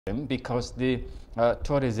because the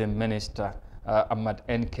tourism minister Ahmad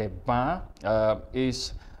N.K. Bah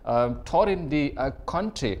is touring the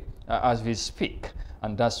country as we speak,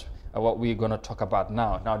 and that's what we're going to talk about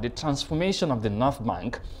now. Now, the transformation of the North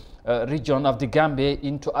Bank region of the Gambia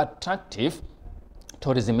into attractive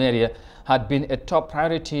tourism area had been a top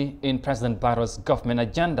priority in President Barrow's government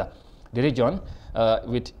agenda. The region,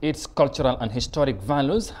 with its cultural and historic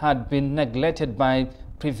values, had been neglected by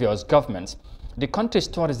previous governments. The country's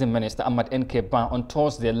tourism minister, Ahmad N.K. Bah, on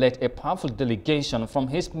Thursday led a powerful delegation from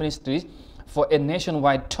his ministry for a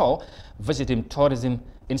nationwide tour, visiting tourism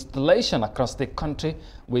installation across the country,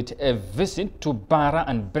 with a visit to Barra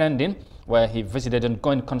and Brandon, where he visited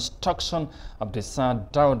ongoing construction of the Sir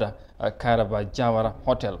Dawda Kairaba Jawara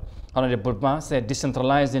Hotel. Honorable Bah said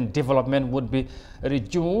decentralizing development would be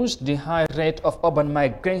reduce the high rate of urban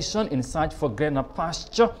migration in search for greener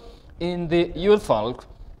pasture in the youth folk.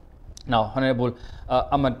 Now, Honorable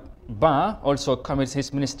Ahmad Bah also commits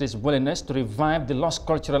his ministry's willingness to revive the lost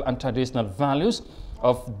cultural and traditional values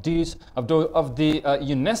of the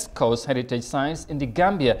UNESCO's heritage sites in the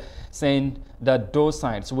Gambia, saying that those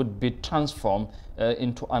sites would be transformed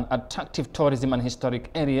into an attractive tourism and historic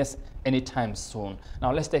areas anytime soon.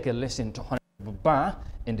 Now, let's take a listen to Honorable Bah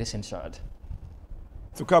in this insert.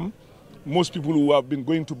 To come, most people who have been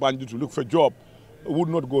going to Banjul to look for a job would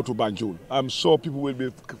not go to Banjul. I'm sure people will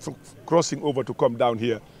be crossing over to come down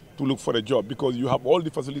here to look for a job, because you have all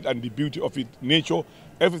the facility and the beauty of it, nature,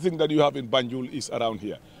 everything that you have in Banjul is around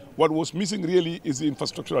here. What was missing really is the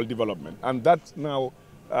infrastructural development, and that now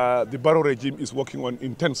the Barrow regime is working on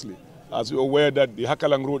intensely. As you're aware that the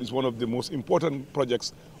Hakalang Road is one of the most important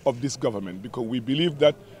projects of this government, because we believe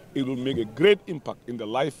that it will make a great impact in the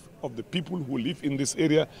life of the people who live in this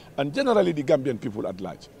area and generally the Gambian people at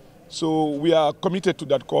large. So we are committed to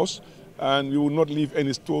that cause, and we will not leave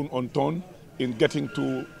any stone unturned in getting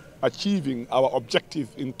to achieving our objective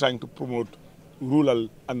in trying to promote rural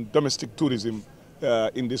and domestic tourism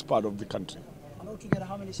in this part of the country. And altogether,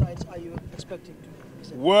 how many sites are you expecting to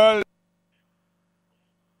visit? Well,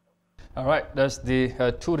 all right, that's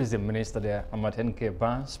the tourism minister there, Ahmad N.K.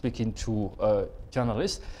 Bah, speaking to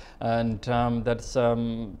journalists. And that's,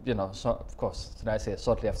 you know, so of course, should I say,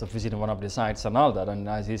 shortly after visiting one of the sites and all that, and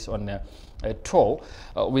as he's on a tour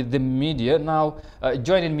with the media. Now,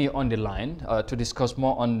 joining me on the line to discuss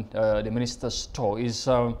more on the minister's tour is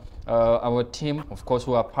our team, of course,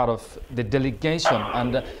 who are part of the delegation,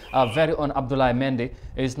 and our very own Abdoulaye Mendy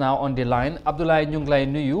is now on the line. Abdoulaye, ñu ngi lay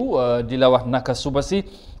nuyu di la wax naka suba si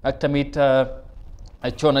ak tamit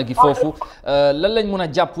coono gi foofu lan lañ mën a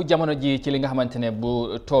jàpp jamono ji ci li nga xamante ne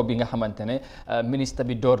bu too bi nga xamante ne ministre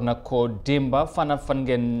bi door na ko démba fan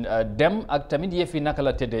ngeen dem ak tamit yëf yi naka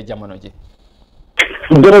la tëddee jamono ji.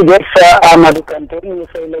 jërëjëf Amadou Kanté ñu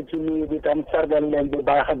fay la ci nuyu bi tam sargal leen bu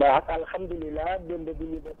baax a baax alhamdulilah démb bi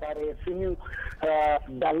ñu déparé suñu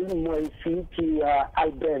dal mooy fii ci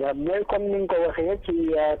Albreda mooy comme ni nga ko waxee ci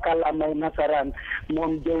kàllaamay nasaraan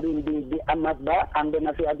moom jëwriñ bi di Ahmad Bah ànd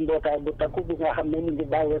na fi ak mbootaay bu takku bi nga xam ne ñu ngi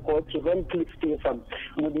bàyyeekoo ci ren kilifteefam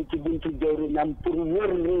mu di ci buntu jëwriñam pour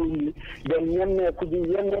wër réew mi den ñemmeeku ji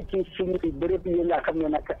yenn ci suñu bërëb yi nga xam ne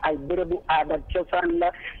nag ay bërëbu aada cosaan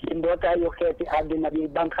la di mbootaayu xeeti àddina bi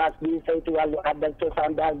banxaas bi saytu wàllu aada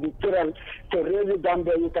cosaan daal di tëral te réewi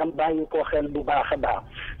Gambie itam bàyyi ko xel bu baax a baax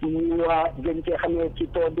ñu gën ci xamee ci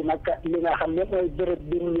too bi nag li nga xam ne mooy bërëb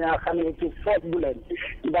bi nga xamee ci foot bu leen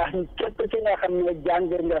ndax képp ci nga xam ne jàng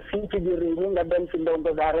nga fii ci biir réew mi nga dem si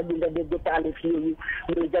ndongo daara bi nga dégg taalif yooyu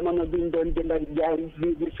muy jamono biñ doon jëndal jaay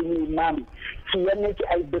lii di suñuy maam ci yenn ci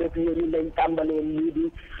ay bërëb yooyu lañ tàmbalee lii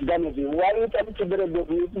di gane bi waaye itam ci bërëb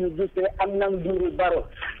boobu ñu gis ne am na mbiru Barrow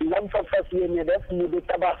lam fa fas yéene def mu di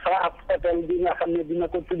tabax fa ak hôtel bi nga xam ne dina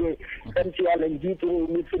ko tuddee sant yàlla njiitu réew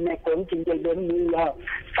mi fi nekkoon ci njëlbeen muy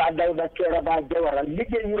Sir Dawda Kairaba Jawara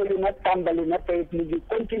liggéey yooyu nag tàmbali na tey mu ngi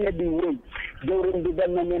continuer di wéy jëwriñ bi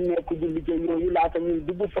dem na nemmeeku di liggéey yooyu laata ñuy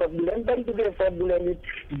dugg foot bu leen dañ duggee foot bu leen it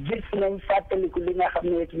gis nañ fàttaliku li nga xam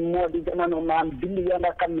ne moo di jamono maam bind ya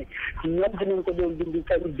nga xam ne ñoom dinañ ko doon bind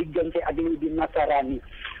seen diggante ak lii di nasaraan yi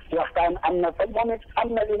waxtaan am na fa moom it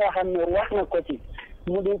am na li nga xam ne wax na ko ci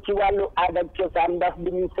mu di ci wàllu aada ak cosaan ndax bu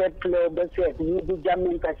ñu seetloo ba seet ñii di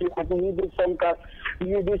jàmminkat yi ak ñii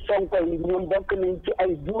di sonko yi ñoom bokk nañ ci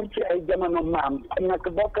ay buur ci ay jamono maam kon nag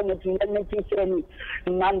bokk na ci yenn ci seeni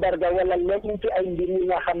mandarga wala lenn ci ay mbir yi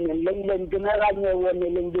nga xam ne lañ leen gën a ràññee woon ne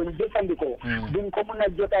lañ doon jëfandikoo duñ ko mën a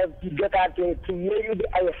jotaatee ci yooyu di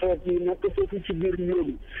ay xeet yi nekk foofu ci biir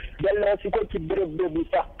ñooñu delloo si ko ci béréb boobu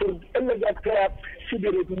sax pour ëllëg ak si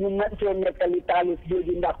biir ñu mën cee nekkali taalif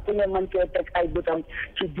jooju ndax ku ne mën cee teg ay bëtam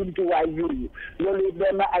ci jumtuwaay yooyu loolu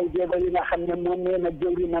doon na ay jéego yi nga xam ne moom nee na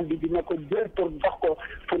jëwriñam bi dina ko jël pour dox ko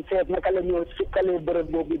pour seet naka la ñoo sukkalee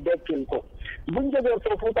bërëb boobu dekkil ko buñ jógee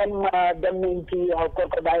foofu tam dem nañ ci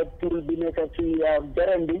Crocodile Pool bi nekk ci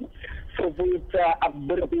Berending foofu it ab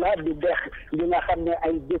bërëb la di dex bi nga xam ne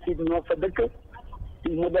ay jësit ñoo fa dëkk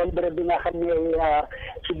mu doon bërëb bi nga xam ne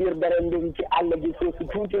ci biir Berending ci àll bi foofu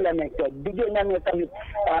tuuti la nekk diggée na ne tamit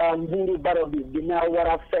nguuru baro bi dina war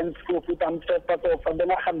a fence foofu tam toppatoo fa ba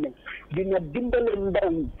nga xam ne dina dimbale ndaw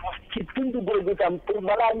ñi ci tund googu tam pour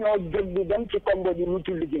balaa ñoo jóg di dem ci Kombo di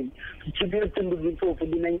mutu liggéey ci biir tund bi foofu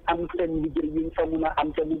dinañ am seen liggéey yi fa mun a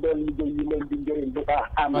am te mu doon liggéey yi leen di njëriñ bu baax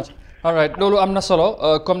am all right loolu am na solo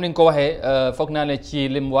comme ni nga ko waxee foog naa ne ci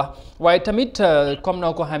lim wax waaye tamit comme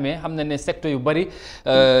noo ko xamee xam na ne secteur yu bari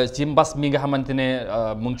ci mbas mi nga xamante ne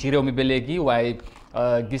mu ngi ci réew mi ba léegi waaye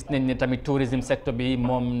gis nañ ne tamit tourisme secteur bi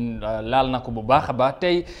moom laal na ko bu baax a baax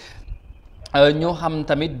tey ñoo xam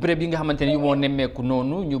tamit béréb yi nga xamante ne yu moo nemmeeku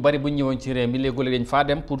noonu ñu bari bu ñëwoon ci réew mi léegi dañ faa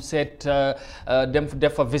dem pour seet dem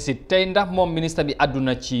def fa visite tey ndax moom ministre bi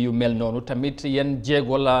àdduna ci yu mel noonu tamit yan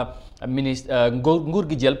jéego la ministre nguur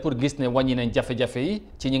gi jël pour gis ne wàññi nañ jafe-jafe yi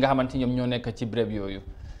ci ñi nga xamante ñoom ñoo nekk ci béréb yooyu.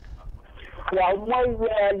 waaw mooy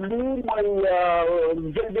lii mooy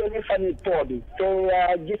njëlbeeni famille tool bi te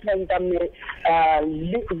gis nañ tam ne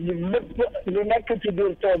li nekk ci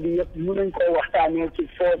biir tool bi yëpp mënuñ koy waxtaanee ci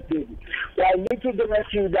foos bi waaye li ci gën a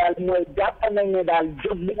siiw daal mooy jàpp nañ ne daal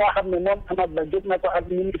jóg bi nga xam ne moom Amat Bah jóg na ko ak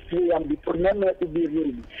ministre yam bi pour nemmeeku biir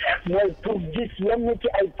réew mi mooy pour gis yenn ci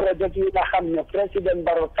ay projet yi nga xam ne président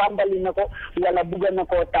Barrow tàmbali na ko wala bugg na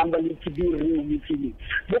koo tàmbali ci biir réew mi fii nii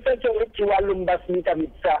bu fekkee ci wàllu mbas mi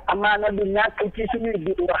tamit amaana du ñàkk ci suñuy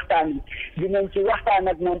biir waxtaan yi dinañ ci waxtaan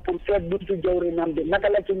ak moom pour seet buntu jawrinam bi naka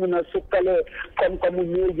la ci mën a sukkalee koom-koomu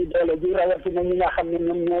néew ji doole ji rawatina ñi nga xam ne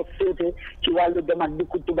ñoom ñoo féete ci wàllu dem ak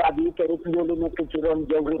dikku tubaab yi te rek loolu nekk ci ron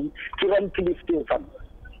jawrin ci ron kilifteefam.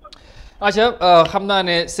 aca xam naa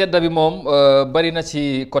ne sedda bi moom bari na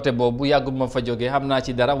ci côté boobu yàggul ma fa jógee xam naa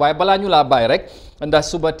ci dara waaye balaa ñu laa bàyyi rek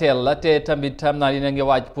ndax suba teel la te tamit xam naa dina ngi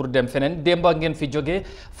waaj pour dem feneen démba ngeen fi jógee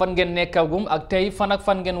fan ngeen nekkagum ak tey fan ak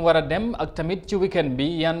fan ngeen war a dem ak tamit ci weekend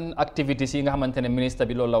bi yan activités yi nga xamante ne ministre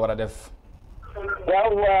bi loolu la war a def.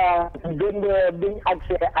 waaw démb biñ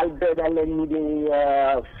accès Albreda leen ñu di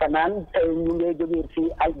fanaan tey ñu ngi jógee ci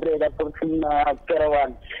Albreda pour fi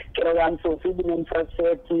Kerewan foofu dinañ fa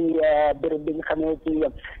seet ci béréb bi nga xamee ci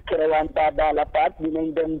Kerewan Badalapat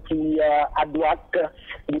dinañ dem ci Adwak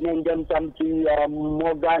dinañ dem tam ci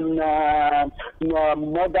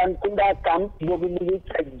Mogan Kunda Camp boobu mu ngi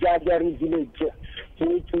ci Jajari village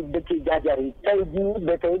muy ci dëkki Jajari tey jii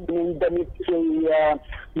ba tey dinañ demit ci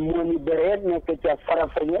Moni Bere nekk ca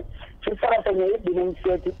Farafenni ci Farafenni dinañ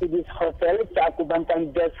seeti Ibis Hotel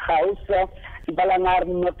Caakubantan Guest House Balanaar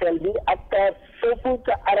Motel bi ak foofu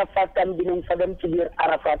ca Arafat tam dinañ fa dem ci biir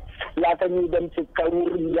Arafat laata ñuy dem ci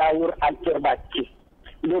Kawur Njaawur ak Kirbacci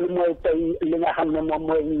loolu mooy tey li nga xam ne moom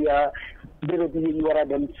mooy béréb yi ñu war a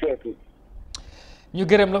dem seeti. ñu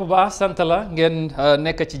gërëm la bu baax sant la ngeen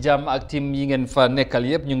nekk ci jàmm ak team yi ngeen fa nekkal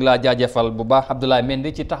yëpp ñu ngi laa jaajëfal bu baax Abdoulaye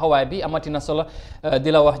Mendy ci taxawaay bi amatina solo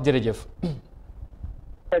di la wax jërëjëf.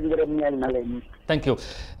 Thank you.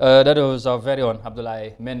 That was our very own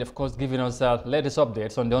Abdoulaye Mendy, of course, giving us latest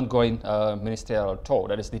updates on the ongoing ministerial tour.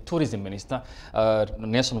 That is the tourism minister,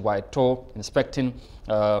 nationwide tour, inspecting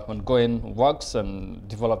ongoing works and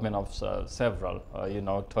development of several,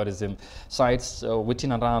 tourism sites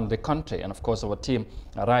within and around the country. And of course, our team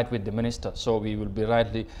right with the minister. So we will be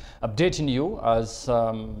rightly updating you as,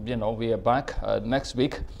 we are back next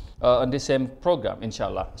week. On the same program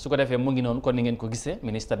inshallah su ko defee mu ngi noonu kon ni ngeen ko gisee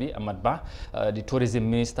ministre bi Amat Bah di tourism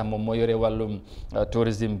ministre moom moo yore wàllum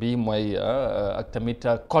tourisme bi mooy ak tamit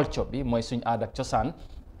culture bi mooy suñu aada ak cosaan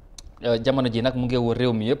jamono ji nag mu ngi wër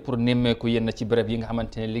réew mi yëpp pour nemmeeku yenn ci béréb yi nga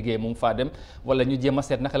xamante ne liggéey mu ngi faa dem wala ñu jéem a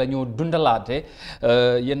seet naka la ñoo dundalaate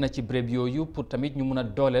yenn ci béréb yooyu pour tamit ñu mun a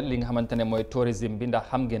dooleel li nga xamante ne mooy tourisme bi ndax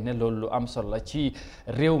xam ngeen ne loolu lu am solo la ci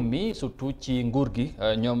réew mi surtout ci nguur gi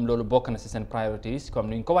ñoom loolu bokk na si seen priorities comme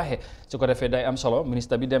ni ñu ko waxee su ko defee day am solo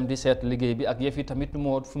ministre bi dem di seet liggéey bi ak yëf yi tamit nu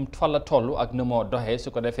moo fu mu fan la toll ak nu moo doxee su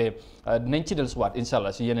ko defee dinañ ci dellusiwaat incha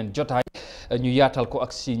allah si yeneen jotaay ñu yaatal ko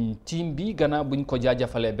ak si team bi gannaaw buñ ko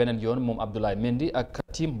jaajëfalee beneen yoon moom Abdoulaye Mendy ak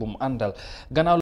team bu mu àndal gannaaw